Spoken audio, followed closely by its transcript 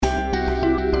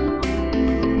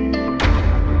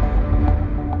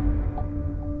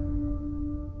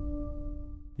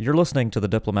You're listening to the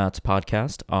Diplomats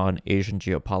podcast on Asian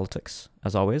geopolitics.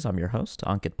 As always, I'm your host,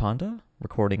 Ankit Panda,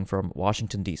 recording from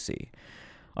Washington, D.C.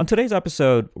 On today's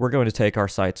episode, we're going to take our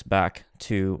sights back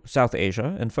to South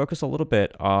Asia and focus a little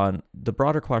bit on the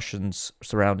broader questions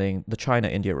surrounding the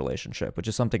China-India relationship, which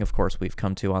is something, of course, we've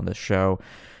come to on this show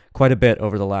quite a bit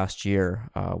over the last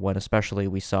year, when especially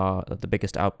we saw the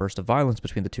biggest outburst of violence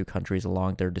between the two countries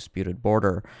along their disputed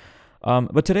border.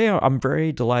 But today I'm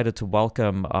very delighted to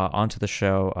welcome onto the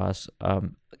show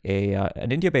an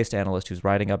India-based analyst who's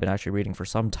writing up and actually reading for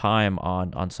some time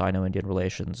on Sino-Indian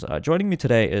relations. Joining me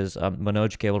today is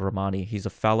Manoj Kewalramani. He's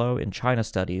a fellow in China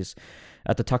studies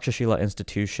at the Takshashila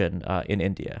Institution in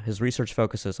India. His research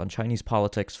focuses on Chinese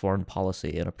politics, foreign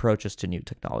policy, and approaches to new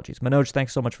technologies. Manoj,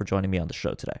 thanks so much for joining me on the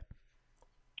show today.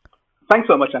 Thanks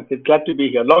so much, Ankit. Glad to be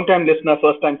here. Long-time listener,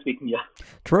 first-time speaking here.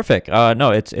 Terrific.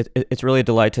 No, it's really a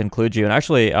delight to include you. And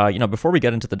actually, before we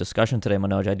get into the discussion today,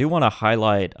 Manoj, I do want to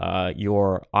highlight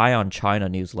your Eye on China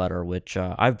newsletter, which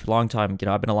I've been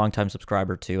a long-time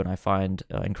subscriber to, and I find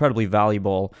incredibly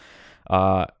valuable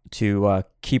to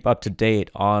keep up to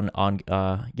date on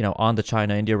the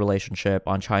China-India relationship,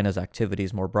 on China's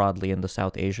activities more broadly in the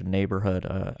South Asian neighborhood.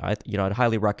 I'd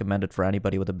highly recommend it for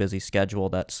anybody with a busy schedule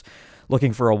that's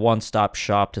looking for a one-stop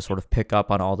shop to sort of pick up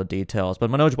on all the details. But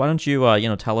Manoj, why don't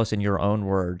you tell us in your own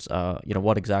words,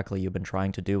 what exactly you've been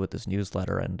trying to do with this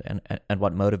newsletter and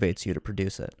what motivates you to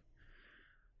produce it?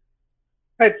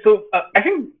 Right. So I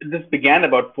think this began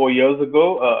about 4 years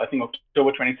ago, I think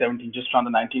October 2017, just around the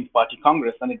 19th Party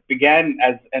Congress. And it began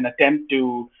as an attempt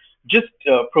to just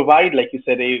provide, like you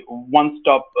said, a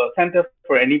one-stop center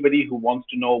for anybody who wants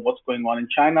to know what's going on in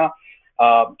China,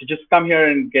 to just come here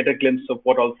and get a glimpse of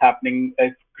what all's happening.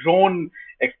 It's grown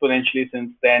exponentially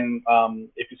since then.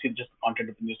 If you see just the content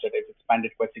of the newsletter, it's expanded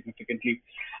quite significantly.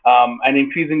 And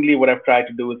increasingly, what I've tried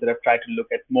to do is that I've tried to look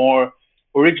at more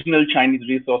original Chinese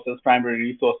resources, primary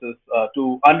resources,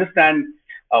 to understand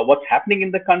what's happening in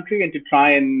the country and to try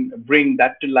and bring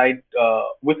that to light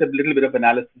with a little bit of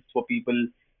analysis for people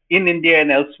in India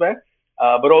and elsewhere,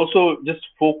 but also just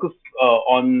focus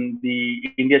on the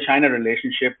India-China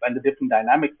relationship and the different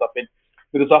dynamics of it.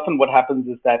 Because often what happens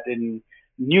is that in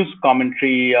news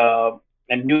commentary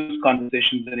and news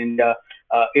conversations in India,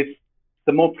 it's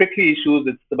the more prickly issues,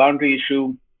 it's the boundary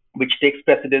issue, which takes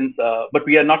precedence, but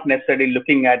we are not necessarily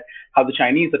looking at how the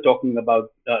Chinese are talking about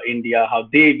India, how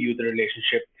they view the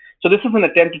relationship. So this is an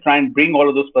attempt to try and bring all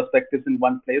of those perspectives in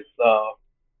one place.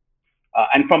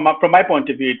 And from my point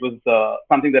of view, it was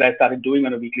something that I started doing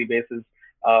on a weekly basis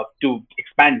to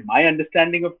expand my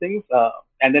understanding of things.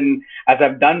 And then as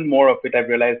I've done more of it, I've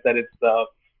realized that it's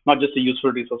not just a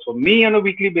useful resource for me on a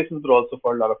weekly basis, but also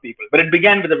for a lot of people. But it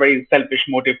began with a very selfish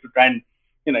motive to try and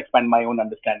expand my own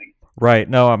understanding. Right.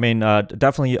 No, I mean,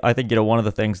 definitely, I think, one of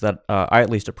the things that I at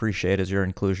least appreciate is your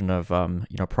inclusion of,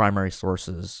 primary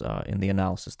sources in the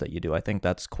analysis that you do. I think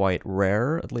that's quite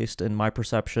rare, at least in my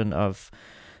perception of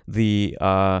the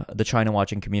China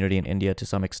watching community in India to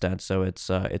some extent. So it's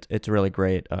really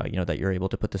great, that you're able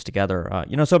to put this together.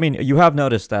 So I mean, you have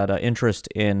noticed that interest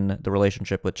in the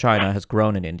relationship with China has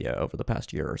grown in India over the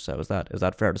past year or so. Is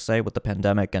that fair to say with the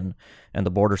pandemic and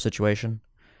the border situation?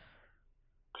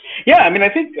 Yeah, I mean, I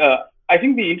think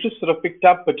the interest sort of picked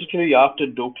up, particularly after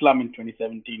Doklam in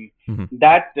 2017. Mm-hmm.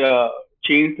 That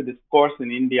changed the discourse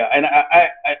in India, and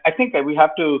I think that we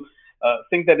have to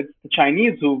think that it's the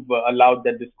Chinese who've allowed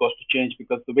that discourse to change,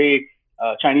 because the way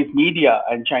Chinese media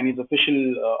and Chinese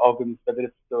official organs, whether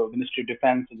it's the Ministry of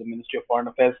Defense or the Ministry of Foreign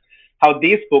Affairs, how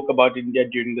they spoke about India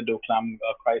during the Doklam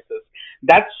crisis,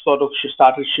 that sort of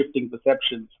started shifting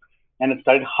perceptions, and it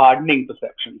started hardening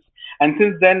perceptions. And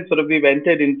since then, sort of we've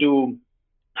entered into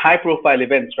high-profile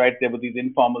events, right? There were these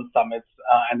informal summits,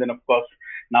 and then, of course,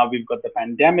 now we've got the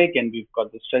pandemic and we've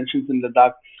got the tensions in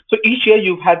Ladakh. So each year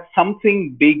you've had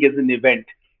something big as an event,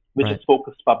 which has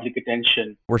focused public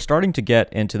attention. We're starting to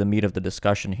get into the meat of the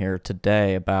discussion here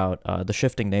today about the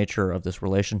shifting nature of this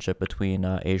relationship between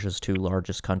Asia's two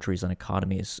largest countries and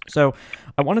economies. So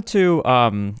I wanted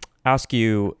to ask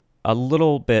you a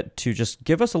little bit to just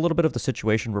give us a little bit of the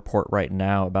situation report right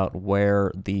now about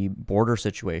where the border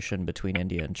situation between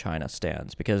India and China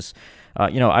stands. Because, I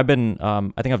think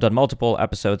I've done multiple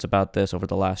episodes about this over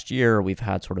the last year. We've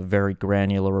had sort of very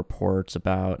granular reports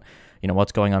about,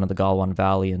 what's going on in the Galwan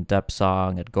Valley and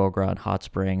Depsang, at Gogra and Hot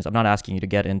Springs. I'm not asking you to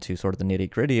get into sort of the nitty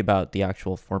gritty about the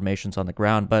actual formations on the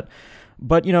ground, but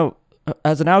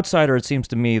as an outsider, it seems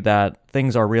to me that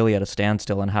things are really at a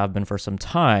standstill and have been for some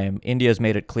time. India has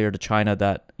made it clear to China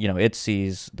that, it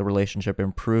sees the relationship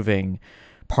improving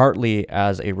partly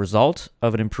as a result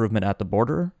of an improvement at the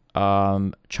border,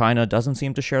 China doesn't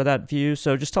seem to share that view.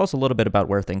 So just tell us a little bit about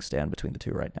where things stand between the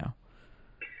two right now.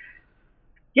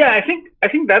 Yeah, I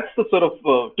think that's the sort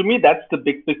of to me that's the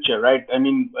big picture, right? I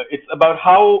mean, it's about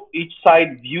how each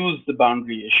side views the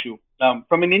boundary issue.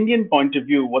 From an Indian point of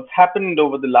view, what's happened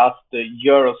over the last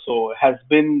year or so has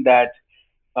been that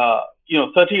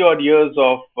 30 odd years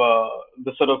of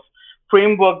the sort of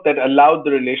framework that allowed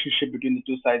the relationship between the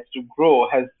two sides to grow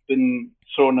has been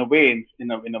thrown away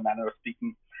in a manner of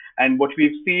speaking. And what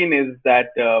we've seen is that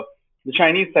the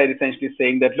Chinese side essentially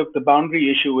saying that, look, the boundary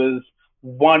issue is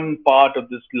one part of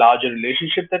this larger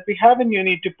relationship that we have, and you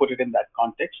need to put it in that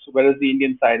context. Whereas the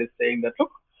Indian side is saying that,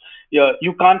 look, yeah,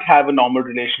 you can't have a normal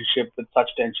relationship with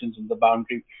such tensions in the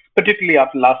boundary, particularly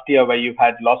after last year where you've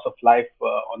had loss of life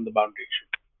on the boundary issue.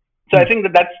 So I think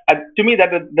that's to me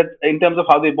that in terms of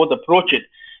how they both approach it,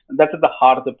 that's at the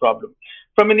heart of the problem.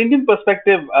 From an Indian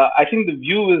perspective, I think the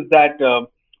view is that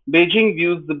Beijing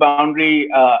views the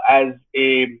boundary as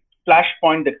a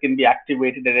flashpoint that can be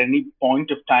activated at any point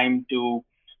of time to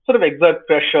sort of exert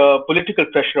pressure, political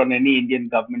pressure on any Indian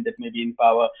government that may be in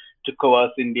power to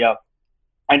coerce India.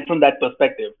 And from that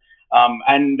perspective,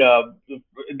 and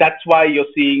that's why you're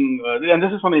seeing, and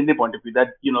this is from an Indian point of view,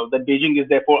 that that Beijing is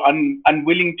therefore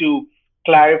unwilling to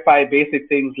clarify basic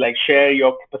things like share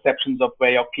your perceptions of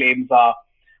where your claims are,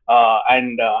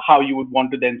 and how you would want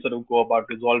to then sort of go about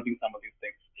resolving some of these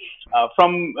things.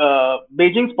 From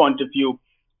Beijing's point of view,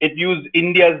 it views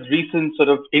India's recent sort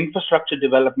of infrastructure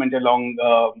development along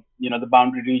the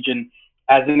boundary region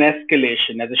as an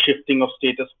escalation, as a shifting of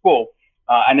status quo,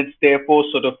 and it's therefore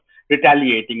sort of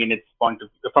retaliating from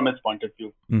its point of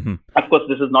view. Mm-hmm. Of course,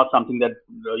 this is not something that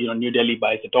New Delhi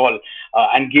buys at all.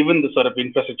 And given the sort of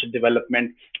infrastructure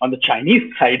development on the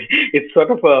Chinese side, it's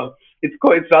sort of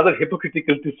it's rather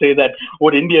hypocritical to say that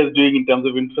what India is doing in terms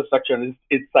of infrastructure on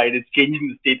its side is changing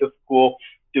the status quo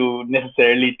to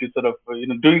necessarily to sort of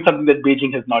doing something that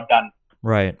Beijing has not done.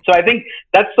 Right. So I think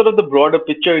that's sort of the broader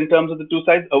picture in terms of the two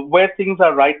sides. Where things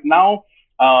are right now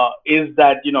is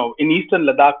that in eastern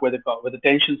Ladakh, where the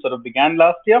tension sort of began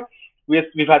last year,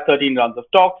 we've had 13 rounds of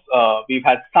talks. We've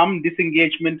had some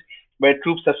disengagement where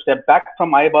troops have stepped back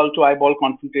from eyeball to eyeball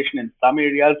confrontation in some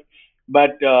areas,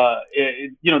 but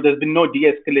there's been no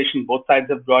de-escalation. Both sides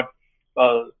have brought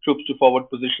troops to forward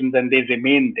positions, and they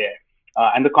remain there.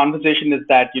 And the conversation is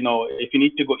that if you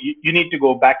need to go, you need to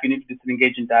go back. You need to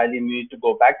disengage entirely, and you need to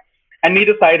go back. And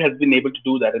neither side has been able to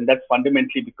do that, and that's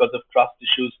fundamentally because of trust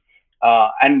issues.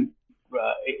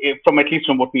 From at least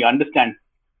from what we understand,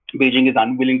 Beijing is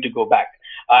unwilling to go back,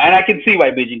 and I can see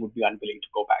why Beijing would be unwilling to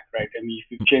go back. Right? I mean,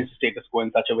 if you change the status quo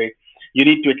in such a way, you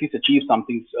need to at least achieve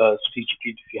something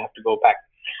strategically if you have to go back.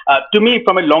 To me,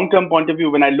 from a long-term point of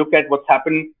view, when I look at what's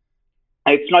happened,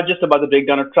 it's not just about the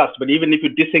breakdown of trust, but even if you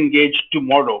disengage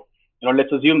tomorrow,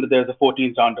 let's assume that there's a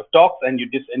 14th round of talks and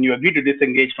you agree to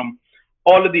disengage from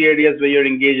all of the areas where you're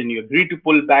engaged and you agree to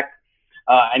pull back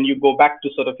and you go back to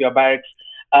sort of your barracks,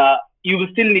 you will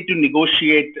still need to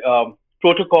negotiate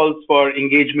protocols for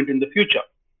engagement in the future.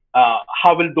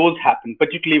 How will those happen,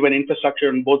 particularly when infrastructure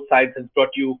on both sides has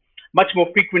brought you much more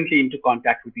frequently into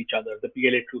contact with each other, the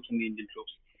PLA troops and the Indian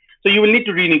troops? So you will need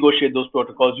to renegotiate those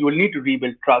protocols. You will need to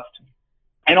rebuild trust.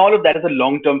 And all of that is a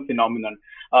long-term phenomenon,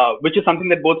 which is something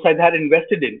that both sides had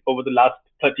invested in over the last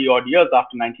 30 odd years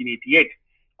after 1988.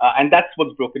 And that's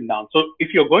what's broken down. So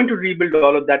if you're going to rebuild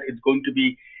all of that, it's going to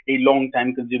be a long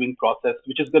time consuming process,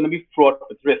 which is going to be fraught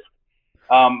with risk.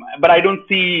 But I don't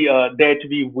see there to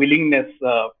be willingness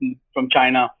from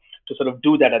China to sort of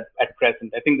do that at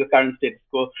present. I think the current status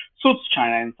quo suits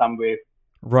China in some way.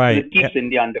 Right. It keeps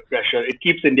India under pressure. It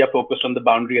keeps India focused on the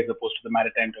boundary as opposed to the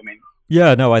maritime domain.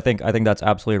 Yeah, no, I think that's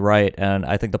absolutely right, and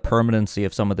I think the permanency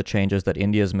of some of the changes that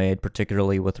India's made,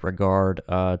 particularly with regard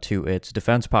to its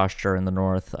defense posture in the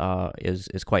north,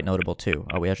 is quite notable too.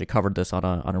 We actually covered this on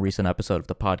a recent episode of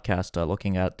the podcast,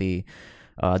 looking at the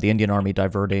Indian Army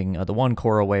diverting the one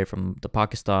corps away from the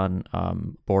Pakistan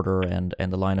border and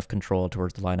the line of control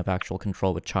towards the line of actual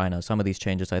control with China. Some of these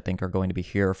changes, I think, are going to be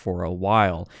here for a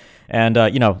while, and I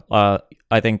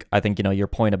think your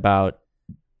point about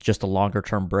just a longer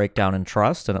term breakdown in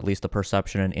trust, and at least the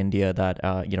perception in India that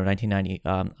 1988,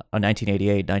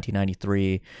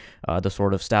 1993, the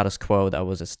sort of status quo that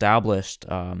was established,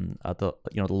 the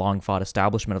long fought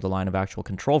establishment of the line of actual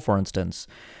control, for instance,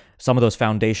 some of those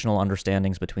foundational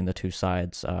understandings between the two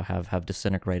sides have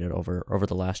disintegrated over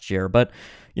the last year. But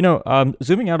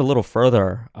zooming out a little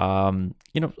further, comment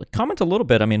a little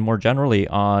bit, I mean, more generally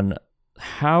on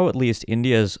how at least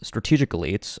India's strategic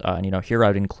elites, and here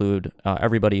I'd include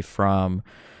everybody from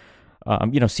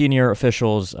senior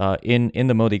officials in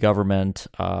the Modi government,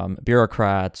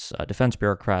 bureaucrats, defense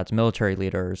bureaucrats, military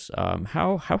leaders.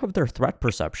 How have their threat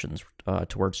perceptions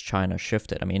towards China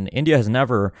shifted? I mean, India has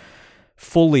never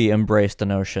fully embraced the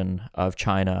notion of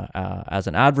China as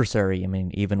an adversary. I mean,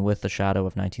 even with the shadow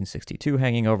of 1962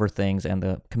 hanging over things and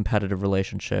the competitive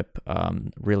relationship,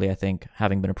 really, I think,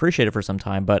 having been appreciated for some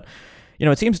time. But,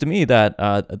 it seems to me that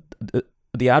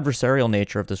the adversarial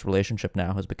nature of this relationship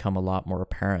now has become a lot more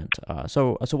apparent.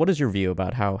 So what is your view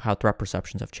about how threat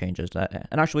perceptions have changed?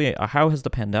 And actually, how has the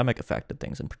pandemic affected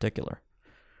things in particular?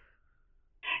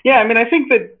 Yeah, I mean, I think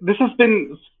that this has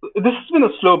been a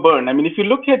slow burn. I mean, if you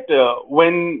look at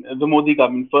when the Modi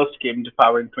government first came to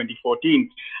power in 2014,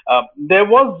 there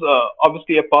was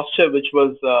obviously a posture which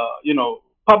was,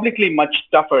 publicly much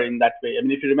tougher in that way. I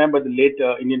mean, if you remember the late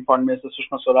Indian Foreign Minister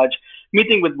Sushma Swaraj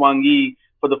meeting with Wang Yi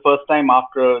for the first time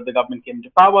after the government came to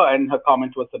power, and her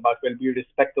comment was about, well, we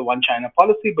respect the one China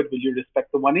policy, but will you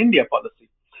respect the one India policy?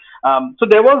 So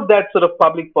there was that sort of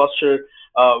public posture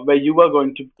where you were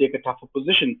going to take a tougher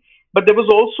position. But there was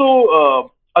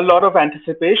also a lot of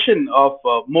anticipation of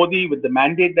Modi with the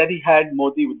mandate that he had,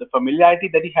 Modi with the familiarity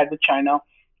that he had with China,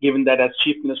 given that as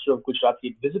Chief Minister of Gujarat,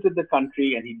 he'd visited the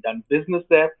country and he'd done business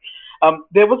there.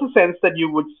 There was a sense that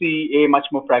you would see a much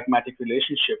more pragmatic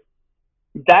relationship.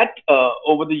 That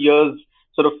over the years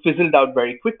sort of fizzled out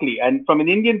very quickly. And from an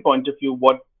Indian point of view,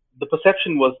 what the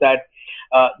perception was that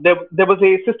there was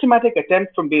a systematic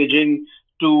attempt from Beijing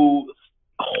to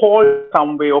halt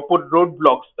some way or put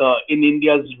roadblocks in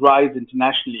India's rise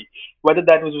internationally, whether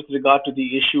that was with regard to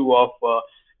the issue of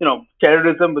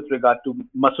terrorism, with regard to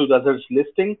Masood Azhar's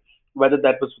listing, whether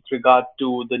that was with regard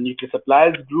to the nuclear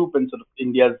suppliers group and sort of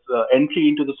India's entry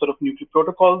into the sort of nuclear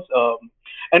protocols,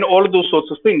 and all of those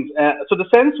sorts of things. So the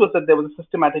sense was that there was a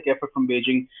systematic effort from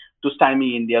Beijing to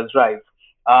stymie India's rise.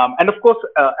 And of course,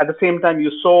 at the same time, you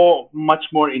saw much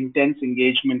more intense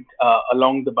engagement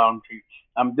along the boundary.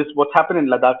 What happened in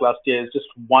Ladakh last year is just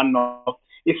one of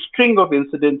a string of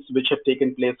incidents which have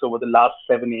taken place over the last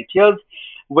 7-8 years,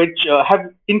 which have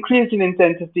increased in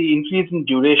intensity, increased in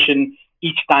duration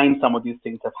each time some of these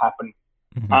things have happened.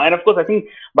 Mm-hmm. And of course, I think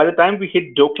by the time we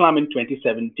hit Doklam in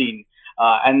 2017,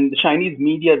 and the Chinese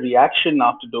media reaction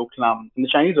after Doklam, and the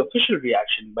Chinese official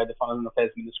reaction by the Foreign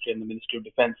Affairs Ministry and the Ministry of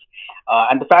Defense,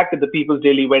 and the fact that the People's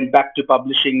Daily went back to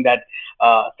publishing that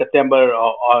September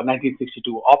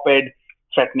 1962 op-ed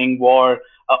threatening war,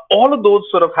 all of those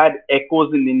sort of had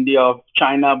echoes in India of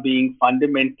China being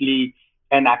fundamentally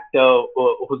an actor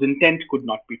whose intent could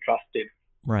not be trusted.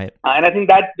 Right. And I think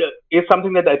that is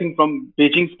something that I think from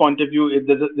Beijing's point of view,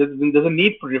 there's a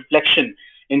need for reflection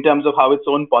in terms of how its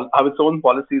own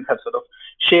policies have sort of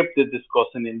shaped the discourse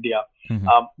in India. Mm-hmm.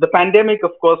 The pandemic,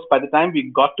 of course, by the time we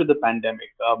got to the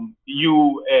pandemic,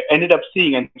 you ended up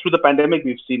seeing, and through the pandemic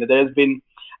we've seen that there has been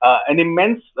an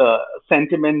immense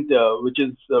sentiment which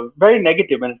is very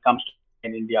negative when it comes to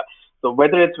in India. So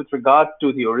whether it's with regard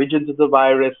to the origins of the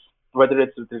virus, whether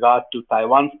it's with regard to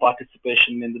Taiwan's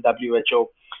participation in the WHO,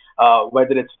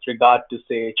 whether it's with regard to,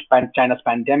 say, China's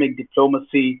pandemic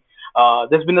diplomacy,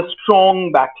 there's been a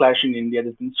strong backlash in India.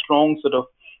 There's been strong sort of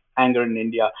anger in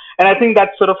India. And I think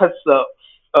that sort of has,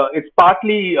 it's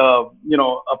partly, a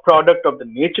product of the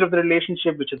nature of the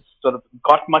relationship, which has sort of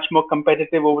got much more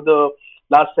competitive over the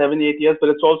last 7-8 years, but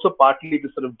it's also partly the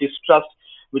sort of distrust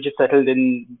which is settled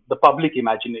in the public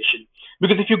imagination.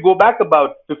 Because if you go back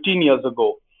about 15 years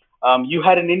ago, you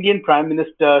had an Indian Prime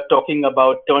Minister talking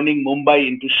about turning Mumbai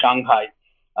into Shanghai.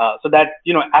 So that,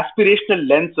 aspirational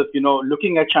lens of,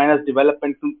 looking at China's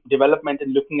development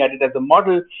and looking at it as a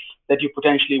model that you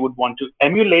potentially would want to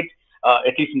emulate,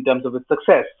 at least in terms of its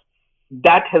success,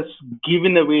 that has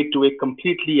given away to a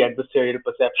completely adversarial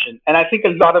perception. And I think a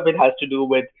lot of it has to do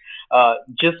with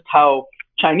just how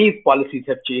Chinese policies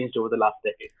have changed over the last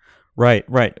decade. Right.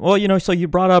 Well, so you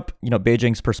brought up,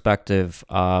 Beijing's perspective,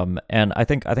 and I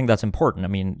think that's important. I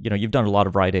mean, you've done a lot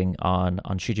of writing on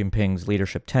Xi Jinping's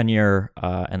leadership tenure,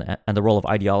 and the role of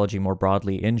ideology more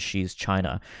broadly in Xi's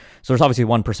China. So there's obviously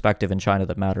one perspective in China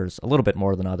that matters a little bit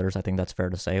more than others. I think that's fair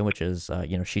to say, which is,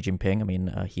 Xi Jinping. I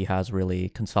mean, he has really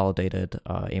consolidated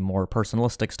a more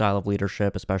personalistic style of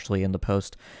leadership, especially in the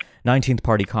post 19th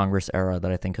Party Congress era,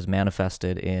 that I think has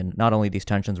manifested in not only these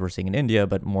tensions we're seeing in India,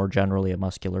 but more generally a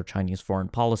muscular Chinese foreign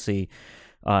policy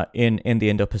in the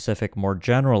Indo-Pacific more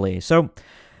generally. So,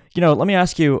 let me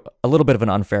ask you a little bit of an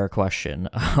unfair question,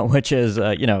 which is,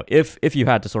 if you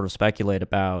had to sort of speculate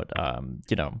about,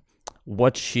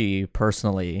 what Xi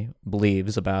personally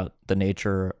believes about the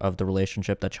nature of the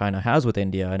relationship that China has with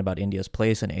India and about India's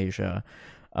place in Asia,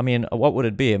 I mean, what would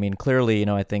it be? I mean, clearly,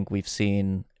 I think we've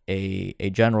seen a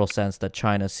general sense that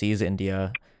China sees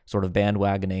India sort of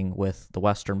bandwagoning with the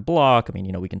Western bloc. I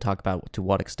mean, we can talk about to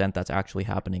what extent that's actually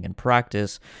happening in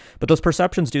practice, but those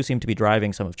perceptions do seem to be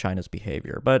driving some of China's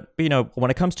behavior. But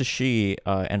when it comes to Xi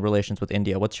and relations with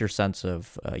India, what's your sense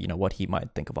of what he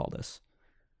might think of all this?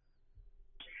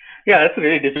 Yeah, that's a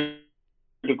really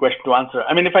difficult question to answer.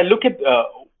 I mean, if I look at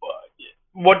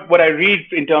what I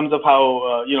read in terms of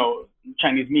how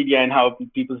Chinese media and how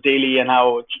People's Daily and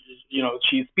how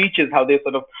Xi's speeches, how they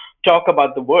sort of talk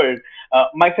about the world,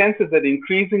 my sense is that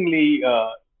increasingly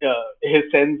the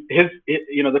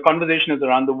conversation is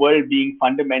around the world being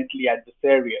fundamentally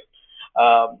adversarial,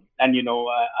 and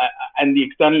the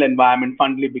external environment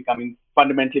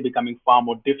fundamentally becoming far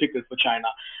more difficult for China.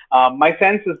 My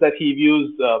sense is that he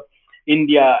views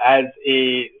India as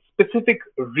a specific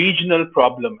regional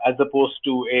problem as opposed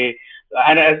to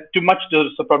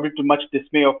probably to much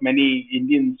dismay of many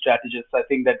Indian strategists. I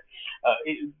think that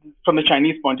from the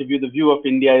Chinese point of view, the view of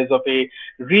India is of a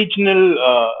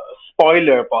regional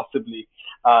spoiler, possibly.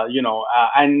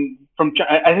 And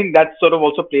I think that's sort of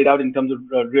also played out in terms of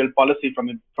real policy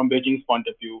from Beijing's point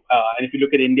of view. And if you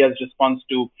look at India's response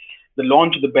to the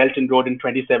launch of the Belt and Road in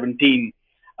 2017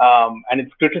 and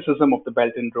its criticism of the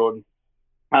Belt and Road,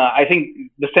 I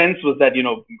think the sense was that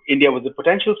India was a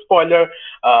potential spoiler,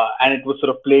 and it was sort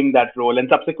of playing that role. And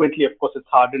subsequently, of course, it's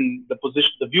hardened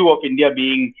the view of India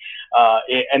being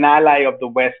an ally of the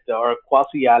West or a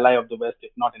quasi-ally of the West,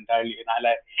 if not entirely an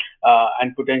ally,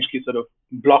 and potentially sort of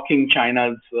blocking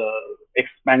China's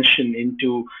expansion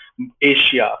into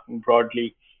Asia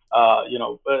broadly.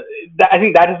 I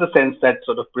think that is the sense that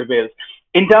sort of prevails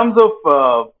in terms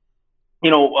of.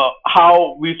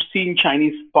 How we've seen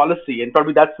Chinese policy, and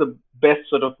probably that's the best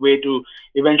sort of way to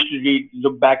eventually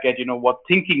look back at, what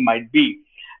thinking might be.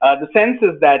 The sense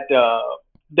is that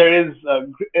there is,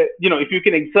 if you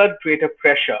can exert greater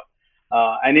pressure,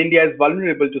 and India is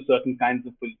vulnerable to certain kinds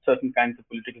of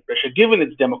political pressure, given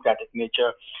its democratic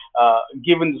nature,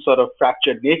 given the sort of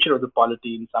fractured nature of the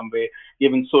polity in some way,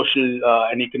 given social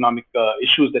and economic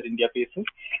issues that India faces,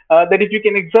 that if you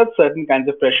can exert certain kinds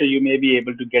of pressure, you may be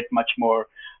able to get much more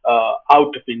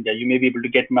out of India. You may be able to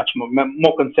get much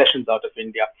more concessions out of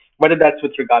India, whether that's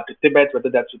with regard to Tibet, whether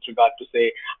that's with regard to,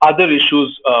 say, other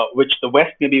issues which the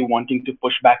West may be wanting to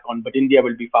push back on, but India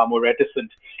will be far more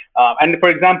reticent. And for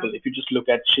example, if you just look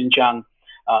at Xinjiang,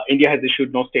 India has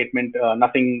issued no statement,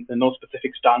 no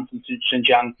specific stance in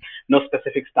Xinjiang, no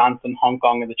specific stance on Hong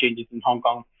Kong and the changes in Hong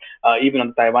Kong. Even on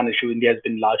the Taiwan issue, India has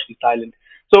been largely silent.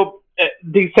 So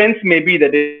the sense may be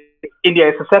that India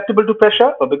is susceptible to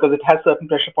pressure because it has certain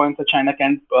pressure points that China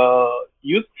can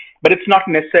use, but it's not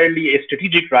necessarily a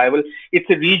strategic rival. It's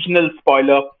a regional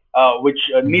spoiler which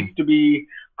needs to be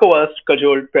coerced,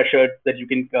 cajoled, pressured, that you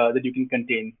can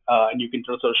contain, and you can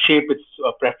sort of shape its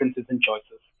preferences and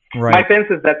choices. Right. My sense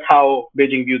is that's how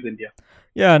Beijing views India.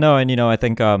 Yeah, no, and I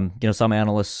think some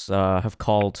analysts have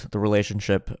called the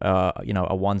relationship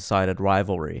a one-sided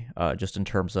rivalry, just in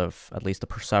terms of at least the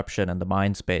perception and the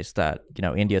mind space that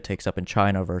India takes up in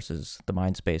China versus the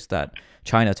mind space that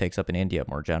China takes up in India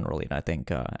more generally. And I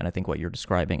think what you're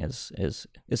describing is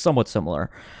somewhat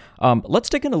similar. Let's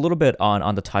dig in a little bit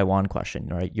on the Taiwan question.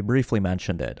 Right, you briefly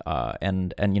mentioned it,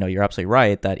 and you're absolutely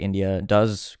right that India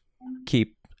does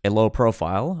keep a low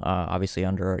profile, obviously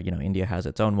under, India has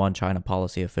its own one China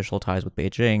policy, official ties with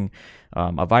Beijing,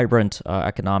 a vibrant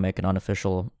economic and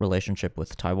unofficial relationship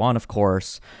with Taiwan, of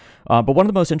course. But one of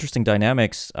the most interesting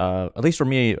dynamics, at least for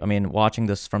me, I mean, watching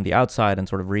this from the outside and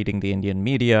sort of reading the Indian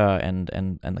media and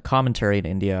the commentary in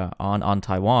India on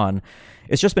Taiwan,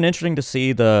 it's just been interesting to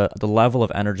see the level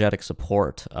of energetic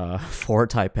support for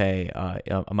Taipei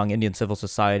among Indian civil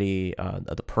society,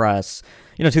 the press,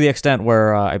 to the extent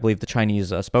where I believe the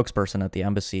Chinese spokesperson at the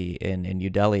embassy in New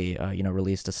Delhi,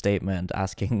 released a statement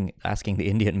asking the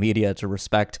Indian media to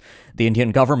respect the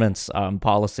Indian government's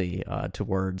policy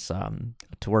towards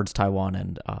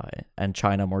Taiwan and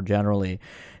China more generally.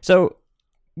 So,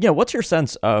 what's your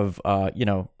sense of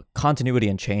continuity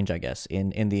and change, I guess,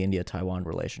 in the India-Taiwan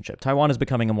relationship? Taiwan is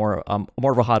becoming a more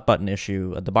of a hot button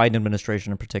issue. The Biden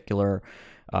administration, in particular,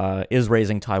 is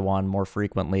raising Taiwan more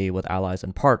frequently with allies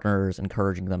and partners,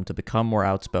 encouraging them to become more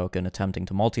outspoken, attempting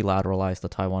to multilateralize the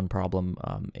Taiwan problem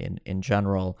in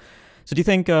general. So, do you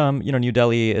think New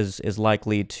Delhi is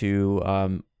likely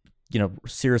to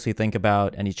seriously think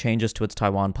about any changes to its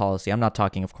Taiwan policy? I'm not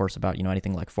talking, of course, about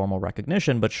anything like formal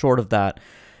recognition, but short of that,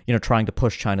 trying to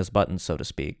push China's buttons, so to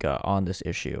speak, on this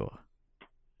issue.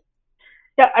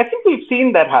 Yeah, I think we've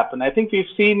seen that happen. I think we've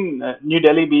seen New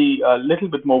Delhi be a little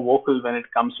bit more vocal when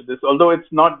it comes to this, although it's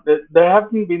not, there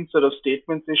haven't been sort of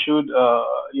statements issued,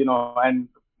 and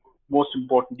most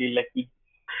importantly,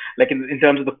 in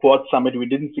terms of the Quad Summit, we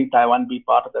didn't see Taiwan be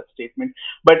part of that statement.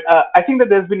 But I think that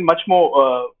there's been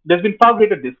far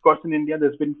greater discourse in India.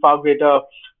 There's been far greater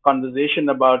conversation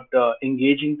about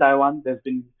engaging Taiwan. There's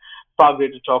been far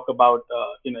greater talk about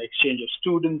exchange of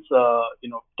students,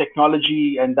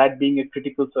 technology, and that being a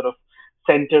critical sort of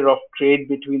center of trade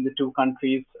between the two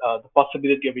countries. The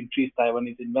possibility of increased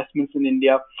Taiwanese investments in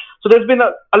India. So there's been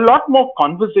a lot more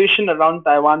conversation around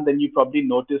Taiwan than you probably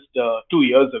noticed 2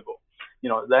 years ago.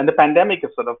 And the pandemic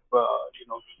has sort of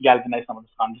galvanized some of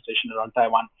this conversation around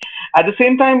Taiwan. At the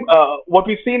same time, what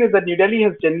we've seen is that New Delhi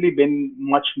has generally been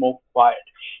much more quiet,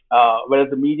 whereas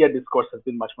the media discourse has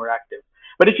been much more active.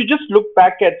 But if you just look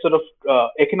back at sort of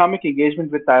economic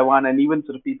engagement with Taiwan and even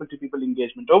sort of people-to-people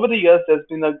engagement over the years, there's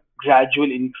been a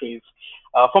gradual increase.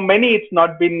 For many, it's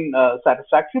not been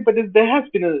satisfactory, but there has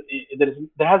been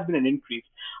an increase.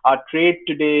 Our trade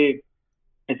today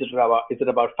is it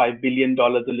about $5 billion, a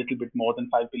little bit more than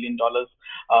 $5 billion. There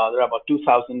are about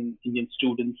 2,000 Indian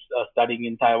students studying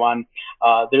in Taiwan.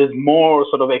 There is more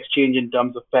sort of exchange in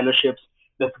terms of fellowships.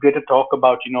 There's greater talk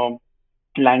about,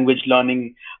 language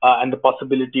learning and the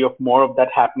possibility of more of that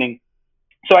happening.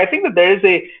 So I think that there is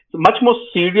a much more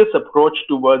serious approach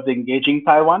towards engaging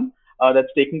Taiwan that's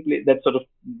taking place. That sort of,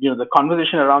 the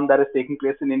conversation around that is taking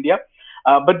place in India.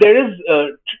 But there is,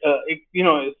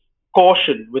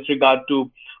 caution with regard to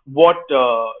what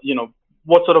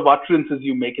sort of utterances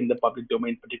you make in the public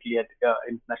domain, particularly at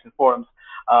international forums,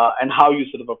 and how you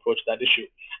sort of approach that issue.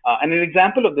 And an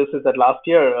example of this is that last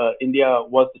year, India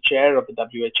was the chair of the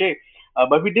WHA,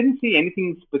 but we didn't see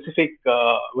anything specific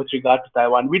with regard to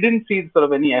Taiwan. We didn't see sort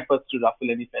of any efforts to ruffle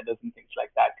any feathers and things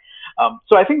like that.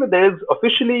 So I think that there is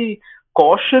officially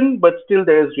caution, but still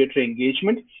there is greater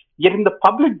engagement. Yet in the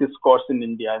public discourse in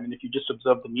India, I mean, if you just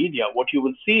observe the media, what you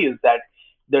will see is that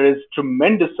there is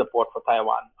tremendous support for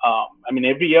Taiwan. I mean,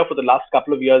 every year for the last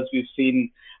couple of years, we've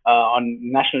seen on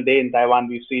National Day in Taiwan,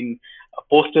 we've seen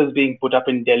posters being put up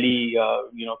in Delhi,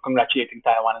 congratulating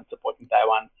Taiwan and supporting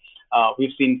Taiwan.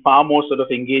 We've seen far more sort of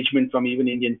engagement from even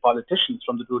Indian politicians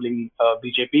from the ruling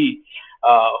BJP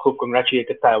who've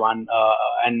congratulated Taiwan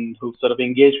and who've sort of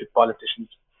engaged with politicians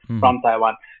from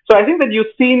Taiwan. So I think that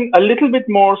you've seen a little bit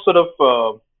more sort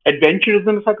of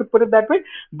adventurism, if I could put it that way,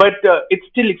 but it's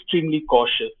still extremely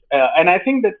cautious. And I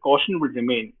think that caution will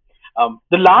remain.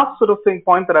 The last sort of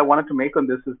point that I wanted to make on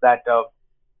this is that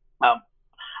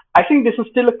I think this is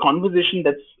still a conversation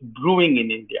that's brewing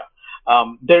in India.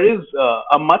 There is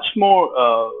a much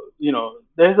more,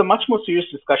 there is a much more serious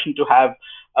discussion to have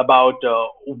about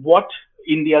what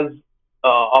India's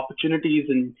opportunities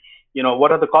and,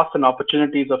 what are the costs and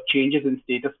opportunities of changes in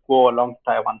status quo along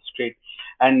Taiwan Strait,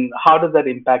 and how does that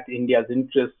impact India's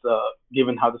interests,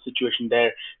 given how the situation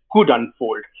there could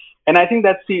unfold. And I think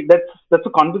that's a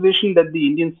conversation that the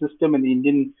Indian system and the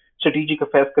Indian strategic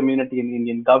affairs community and the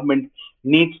Indian government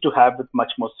needs to have with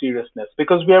much more seriousness,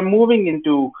 because we are moving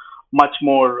into much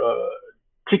more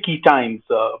tricky times,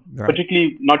 right,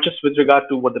 particularly not just with regard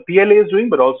to what the PLA is doing,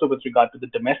 but also with regard to the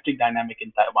domestic dynamic in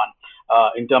Taiwan,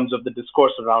 in terms of the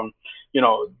discourse around,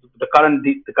 the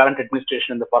current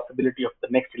administration and the possibility of the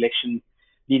next election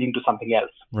leading to something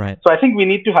else. Right. So I think we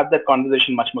need to have that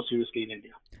conversation much more seriously in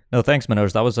India. No, thanks,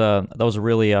 Manoj. That was a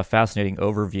really fascinating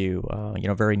overview.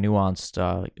 Very nuanced.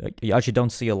 You actually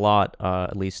don't see a lot,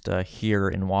 at least here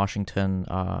in Washington,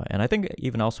 and I think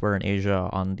even elsewhere in Asia,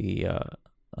 on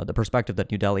the perspective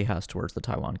that New Delhi has towards the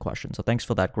Taiwan question. So thanks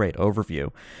for that great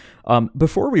overview.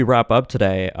 Before we wrap up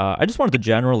today, I just wanted to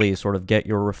generally sort of get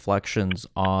your reflections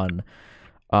on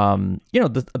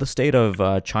the state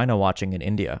of China watching in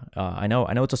India. I know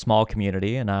it's a small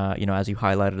community, and as you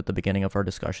highlighted at the beginning of our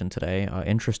discussion today,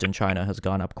 interest in China has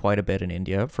gone up quite a bit in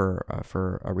India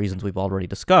for reasons we've already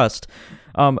discussed.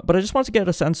 But I just wanted to get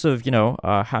a sense of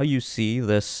how you see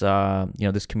this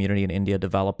this community in India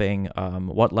developing.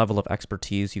 What level of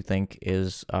expertise you think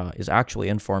is actually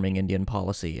informing Indian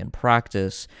policy in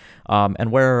practice,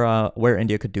 and where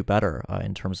India could do better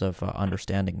in terms of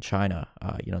understanding China.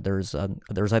 There's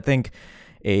I think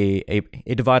a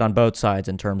divide on both sides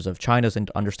in terms of China's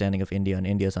understanding of India and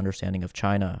India's understanding of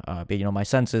China. But my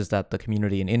sense is that the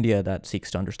community in India that seeks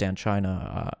to understand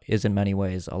China is in many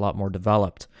ways a lot more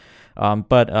developed.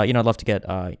 But I'd love to get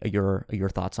your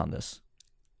thoughts on this.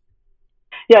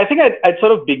 Yeah, I think I'd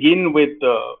sort of begin with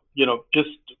just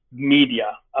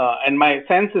media, and my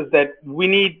sense is that we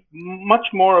need much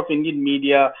more of Indian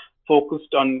media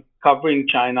focused on covering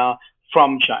China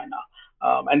from China.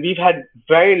 And we've had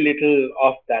very little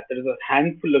of that. There is a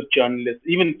handful of journalists,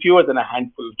 even fewer than a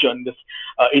handful of journalists,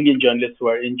 Indian journalists who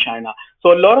are in China.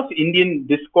 So a lot of Indian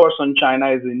discourse on China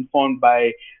is informed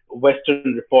by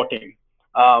Western reporting,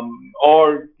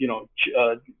 or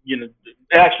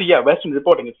actually, yeah, Western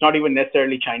reporting. It's not even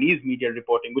necessarily Chinese media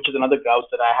reporting, which is another grouse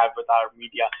that I have with our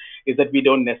media, is that we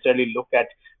don't necessarily look at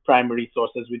primary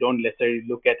sources. We don't necessarily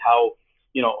look at how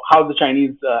the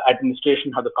Chinese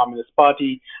administration, how the Communist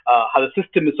Party, how the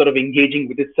system is sort of engaging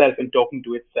with itself and talking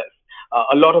to itself.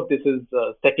 A lot of this is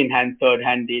second-hand,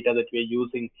 third-hand data that we're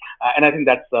using, and I think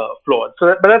that's flawed.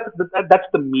 So, but that's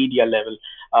the media level,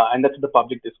 and that's the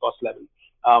public discourse level.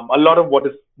 A lot of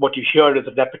what you hear is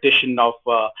a repetition of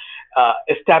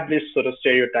established sort of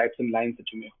stereotypes and lines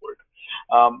that you may hold.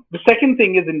 The second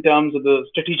thing is in terms of the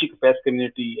strategic affairs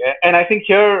community, and I think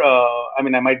here, I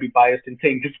mean, I might be biased in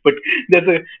saying this, but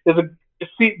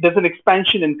there's an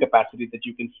expansion in capacity that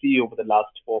you can see over the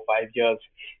last 4 or 5 years.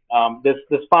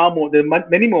 There's far more. There are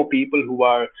many more people who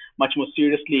are much more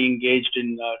seriously engaged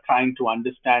in trying to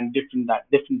understand different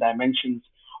dimensions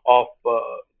of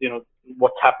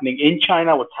what's happening in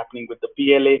China, what's happening with the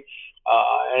PLA,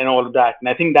 and all of that. And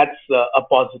I think that's a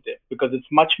positive, because it's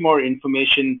much more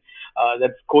information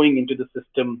that's going into the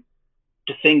system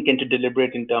to think and to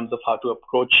deliberate in terms of how to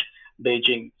approach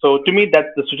Beijing. So to me, that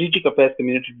the strategic affairs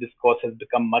community discourse has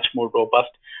become much more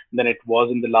robust than it was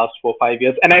in the last 4 or 5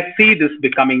 years, and I see this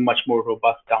becoming much more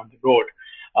robust down the road,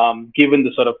 given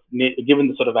the sort of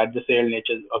adversarial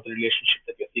nature of the relationship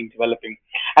that we're seeing developing.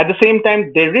 At the same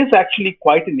time, there is actually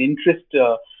quite an interest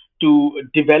to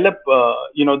develop,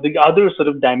 the other sort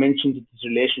of dimensions of this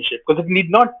relationship, because it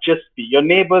need not just be your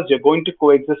neighbors. You're going to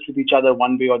coexist with each other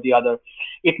one way or the other.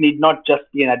 It need not just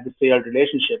be an adversarial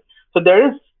relationship. So there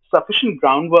is sufficient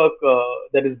groundwork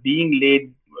that is being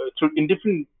laid through in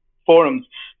different forums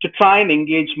to try and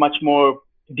engage much more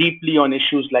deeply on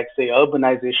issues like, say,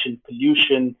 urbanization,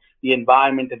 pollution, the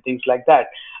environment, and things like that.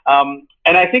 And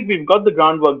I think we've got the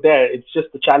groundwork there. It's just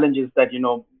the challenge is that,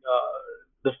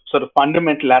 the sort of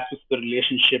fundamental aspects of the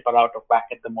relationship are out of whack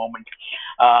at the moment.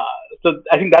 So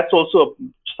I think that's also a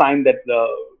sign that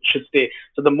should stay.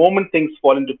 So the moment things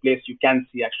fall into place, you can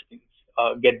see actually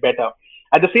things get better.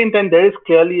 At the same time, there is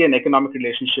clearly an economic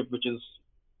relationship which is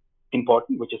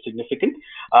important, which is significant,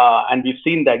 and we've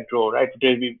seen that grow. Right,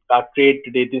 our trade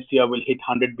today this year will hit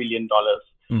 $100 billion.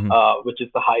 Mm-hmm. Which is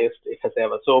the highest it has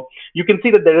ever. So you can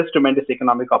see that there is tremendous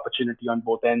economic opportunity on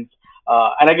both ends.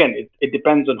 And again, it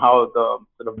depends on how the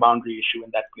sort of boundary issue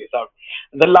in that plays out.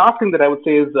 The last thing that I would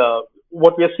say is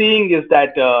what we're seeing is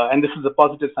that, and this is a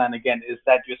positive sign again, is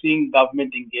that we're seeing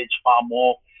government engage far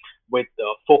more with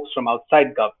folks from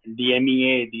outside government. The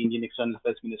MEA, the Indian External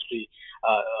Affairs Ministry,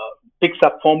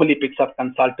 formally picks up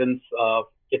consultants.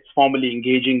 It's formally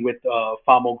engaging with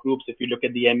far more groups. If you look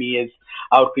at the MEA's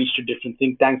outreach to different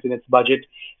think tanks in its budget,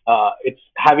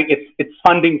 it's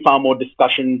funding far more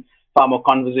discussion, far more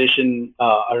conversation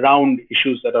around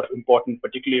issues that are important,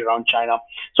 particularly around China.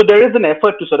 So there is an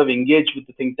effort to sort of engage with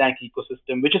the think tank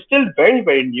ecosystem, which is still very,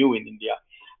 very new in India.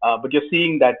 But you're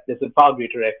seeing that there's a far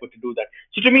greater effort to do that.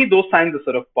 So to me, those signs are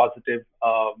sort of positive.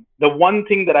 The one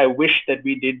thing that I wish that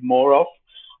we did more of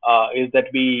is that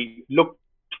we looked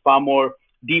far more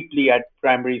deeply at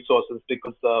primary sources,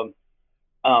 because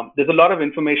there's a lot of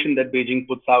information that Beijing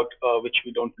puts out which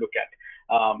we don't look at.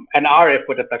 And our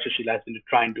effort at Takshashila has been to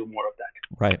try and do more of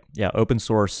that. Right. Yeah. Open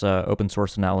source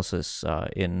analysis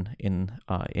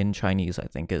in Chinese, I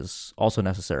think, is also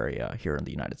necessary here in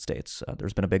the United States.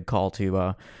 There's been a big call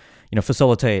to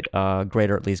facilitate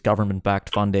greater, at least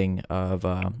government-backed funding of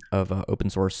open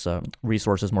source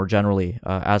resources more generally,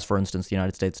 as for instance the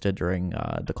United States did during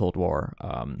the Cold War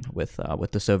with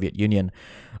the Soviet Union.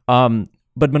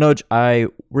 But Manoj, I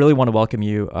really want to welcome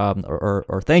you,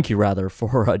 or thank you rather,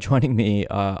 for joining me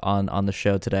on the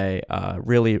show today.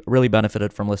 Really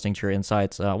benefited from listening to your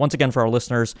insights. Once again, for our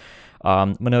listeners,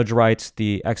 Manoj writes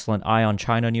the excellent Eye on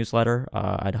China newsletter.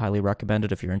 I'd highly recommend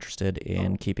it if you're interested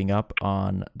in keeping up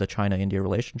on the China-India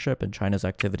relationship and China's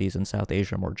activities in South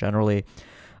Asia more generally.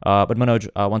 But Manoj,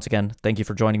 once again, thank you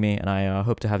for joining me, and I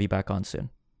hope to have you back on soon.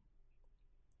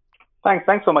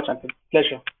 Thanks so much, Anthony.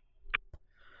 Pleasure.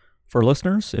 For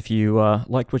listeners, if you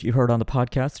liked what you heard on the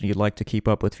podcast and you'd like to keep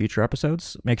up with future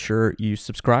episodes, make sure you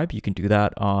subscribe. You can do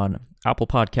that on Apple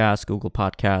Podcasts, Google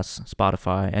Podcasts,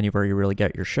 Spotify, anywhere you really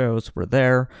get your shows. We're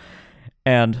there.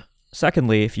 And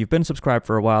secondly, if you've been subscribed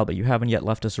for a while but you haven't yet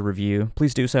left us a review,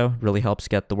 please do so. It really helps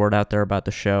get the word out there about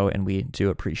the show, and we do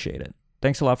appreciate it.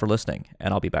 Thanks a lot for listening,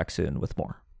 and I'll be back soon with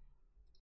more.